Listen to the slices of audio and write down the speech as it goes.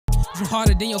you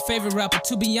harder than your favorite rapper.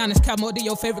 To be honest, cap more than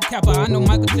your favorite capper. I know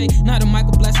Michael J, not a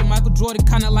Michael Blaster. Michael Jordan,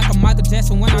 kinda like a Michael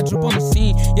Jackson when I drip on the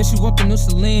scene. Yeah, she want the new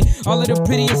Celine. All of the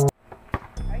prettiest.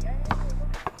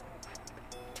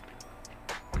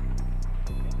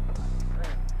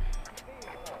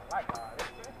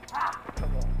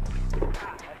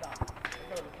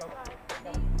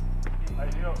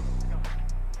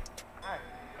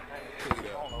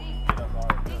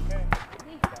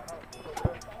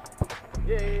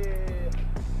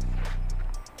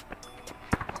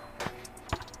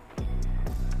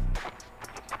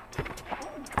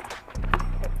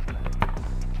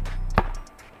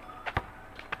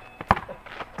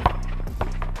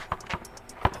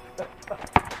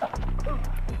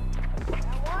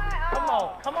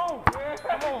 Come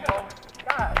on, bro.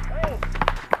 God dang.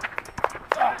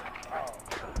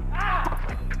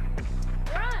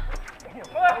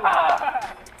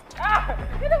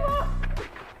 Get him off.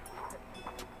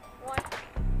 One.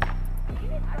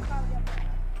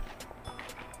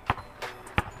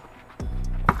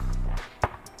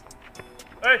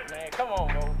 Hey, man, come on,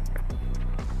 bro.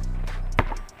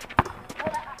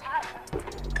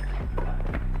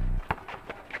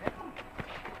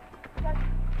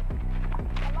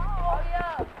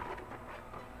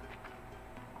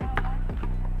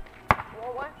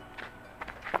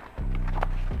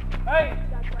 Hey!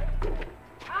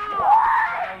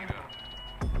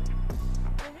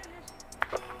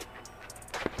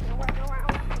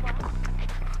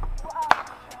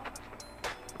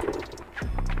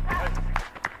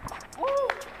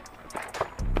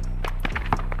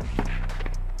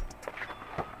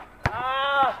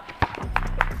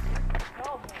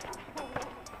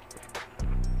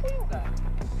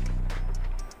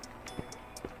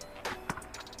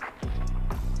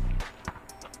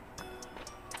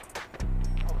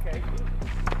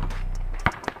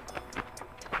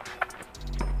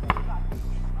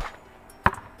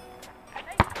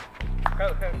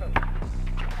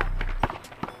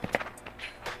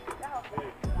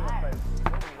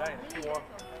 Go.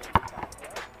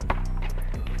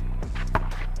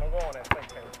 Don't go on that fake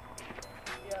case.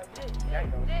 Yeah, just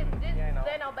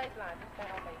stay on baseline. Just stay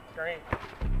on baseline. Green.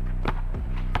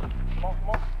 Come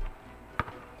on.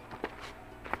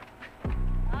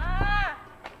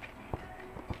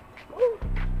 Woo.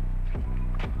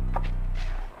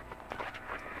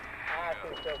 I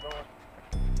think it's still going.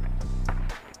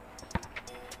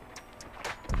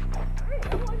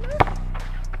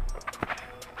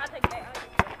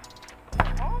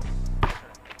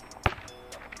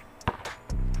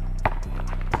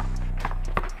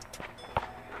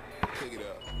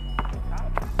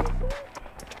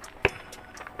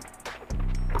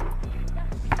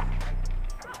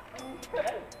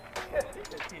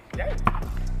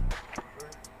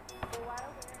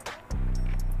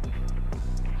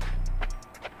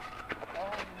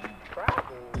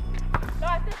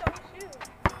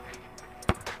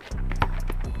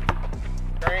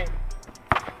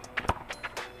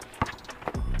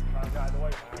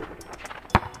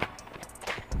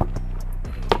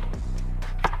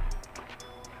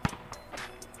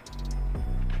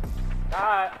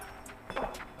 Alright.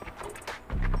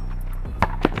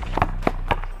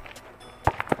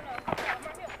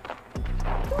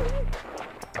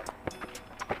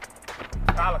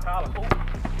 Collar. Ooh.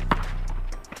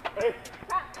 Hey.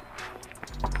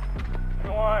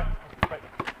 Come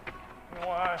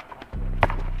on.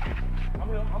 Come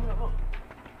on. I'm here, look.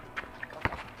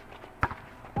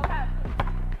 Okay.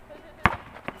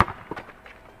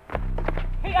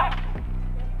 Here.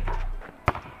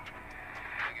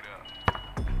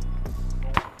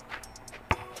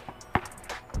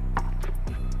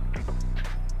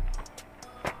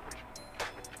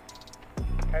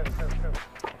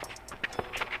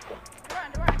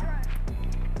 Run.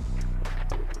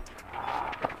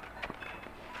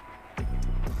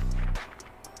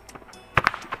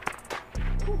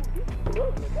 Ooh.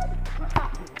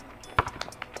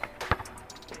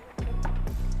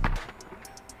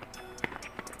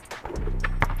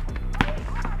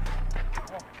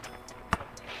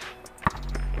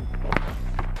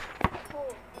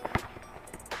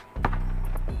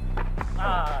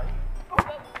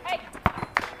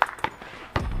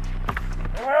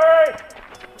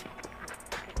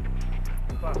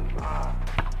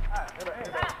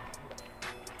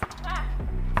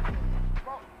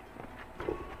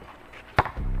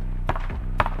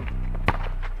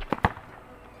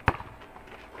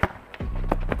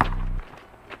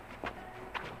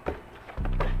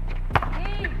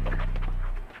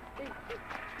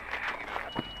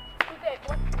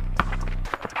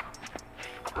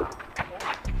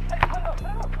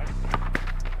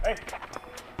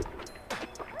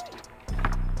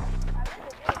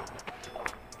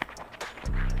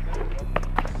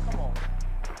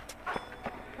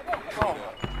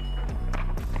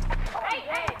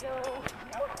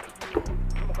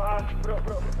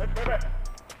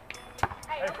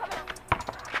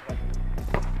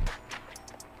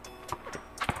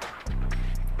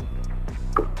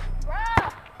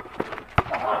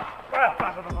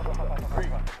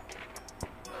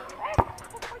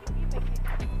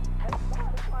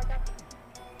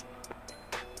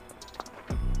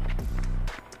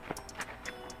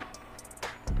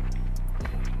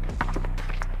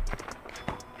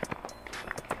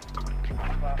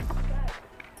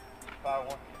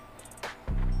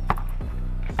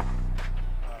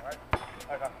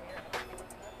 Okay.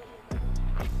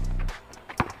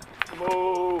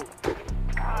 Move.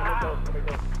 Let me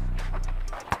go.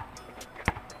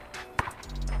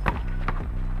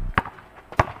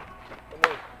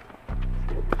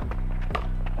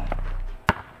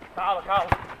 Collar.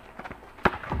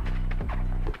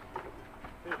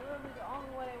 Literally the only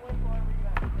one that went for a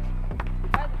rebound.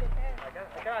 That's a good pass.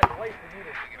 I gotta wait for you to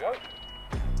work.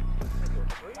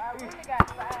 I really got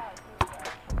fouled.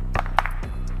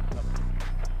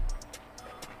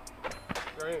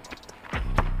 Green.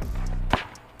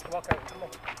 Come on, Kevin. Come on.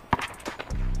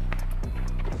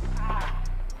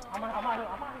 I'm out here.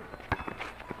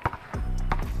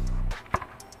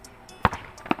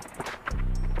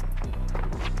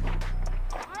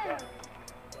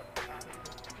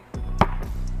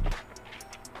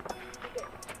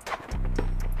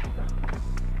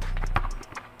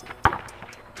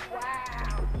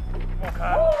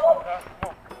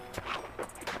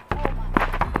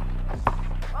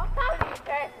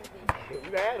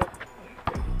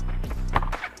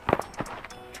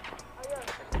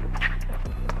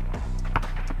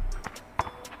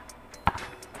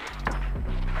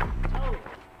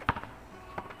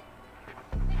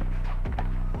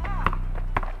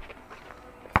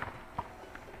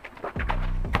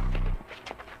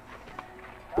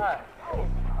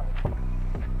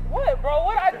 What, bro?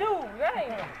 What I do? Dang.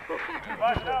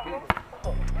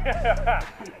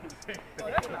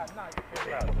 That's not nice.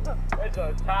 It's a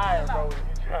tire, bro. You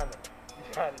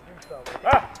trying to do something.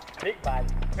 Big body.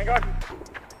 Can't go.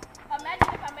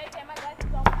 Imagine if I made that my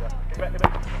glasses on. Get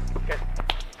back. Okay.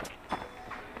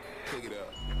 Pick it up.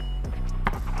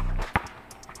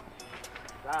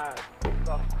 Nice.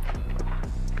 Go.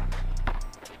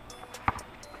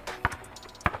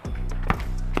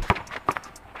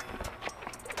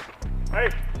 Hey.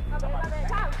 My bad,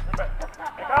 Kyle. Hey,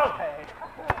 Kyle.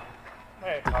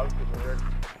 Hey, Kyle. Weird.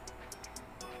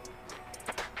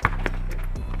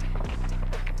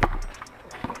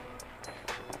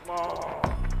 Come on.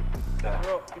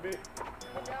 Go, QB.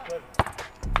 Good.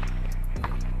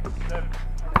 We're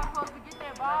not supposed to get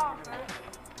that ball, man.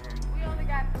 We only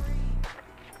got 3.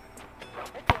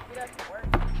 Let's just get us to work.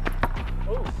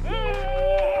 Ooh.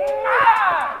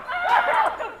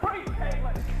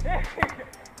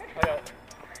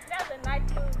 That's a nice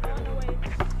move going away.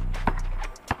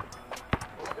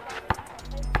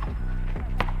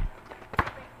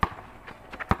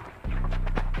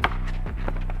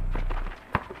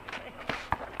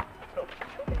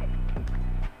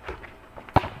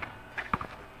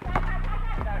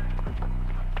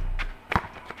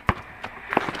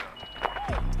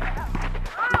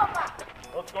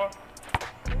 Let's score.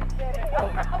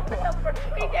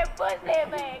 We just push that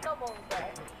man. Come on,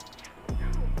 man.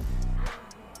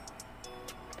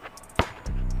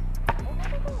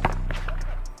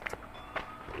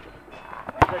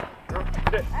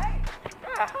 Hey.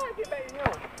 Get back in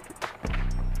here.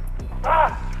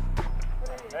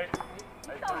 Hey.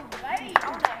 So late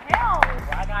on the hell.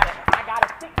 I gotta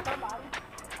stick somebody.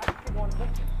 I can stick one of them.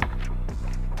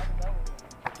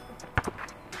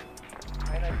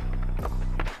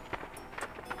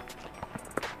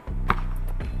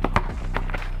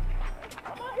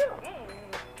 Come on here.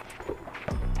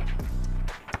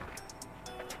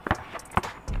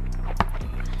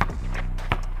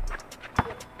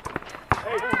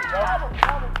 Hey, Double.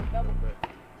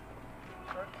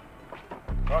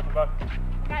 Talking about.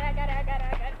 I got it.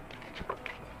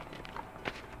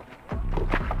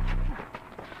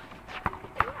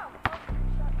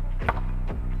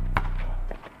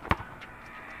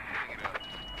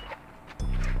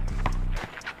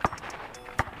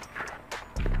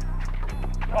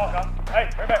 Hey,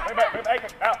 bring back,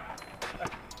 out.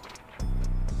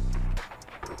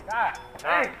 God,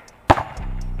 dang.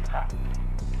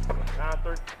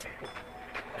 9-3.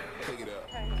 Pick it up.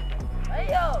 Hey,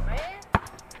 yo, man.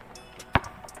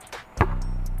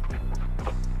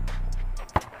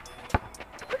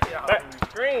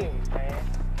 Scream, man.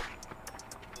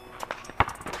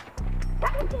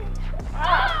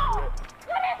 Oh!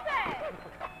 What is that?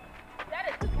 Is that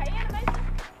a 2K animation?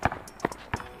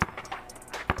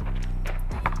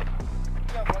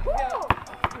 Woo!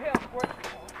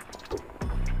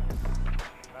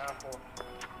 9-4.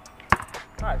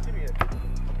 Alright, CBS.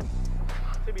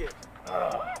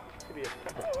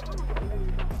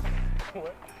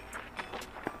 What?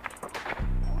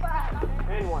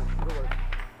 And 1. Good work.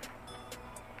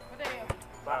 What the hell?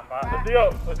 5.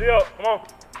 Let's deal. Come on.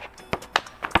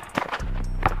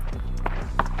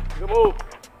 Good move.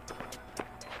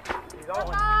 He's on.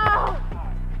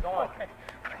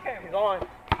 He's on.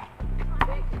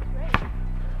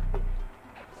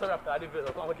 Set up. I did good.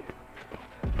 I'm with you.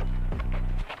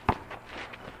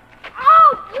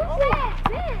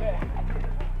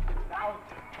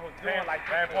 Doing like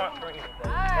 10 point. 10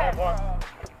 point.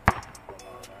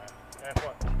 10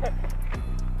 point.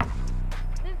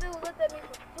 This dude looked at me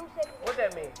for 2 seconds. What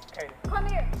that mean, Katie? Come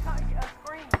here.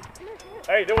 Screen.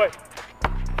 Hey, do it.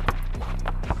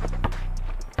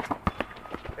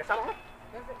 That's all right?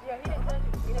 Yeah, he didn't touch it.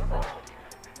 He didn't touch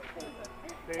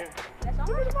it. That's on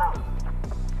the ball.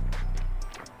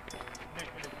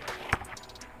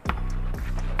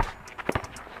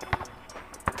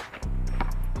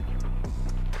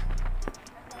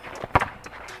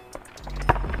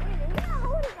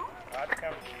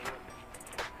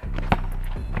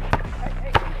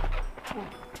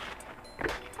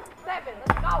 Seven,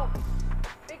 let's go.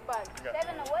 Big bud.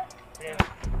 7 or what? 10.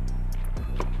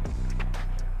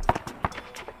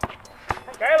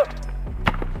 Caleb.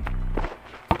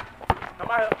 Come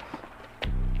out here.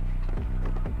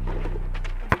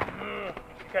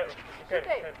 Caleb.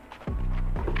 Caleb.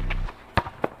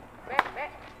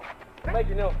 Back. Make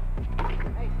it know.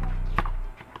 Hey.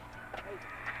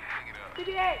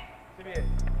 CBA. CBA.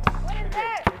 What is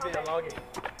that? CBA log in.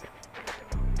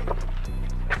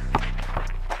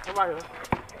 Come out here.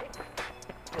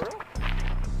 For real?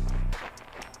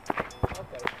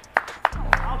 Okay.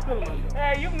 I'm feeling myself.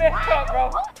 Hey, you messed up, bro.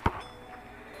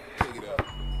 Pick it up.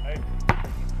 Hey.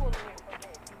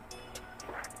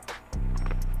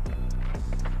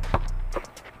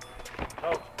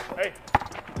 Oh, hey.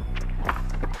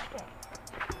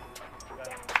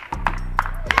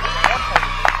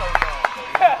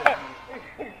 I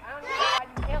don't know why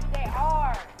you helped that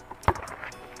hard.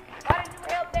 Why did you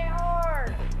help that hard?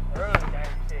 Early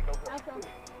game, shit, go for it.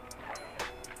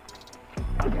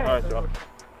 All right, y'all.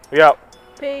 We out.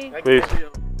 Peace. Peace.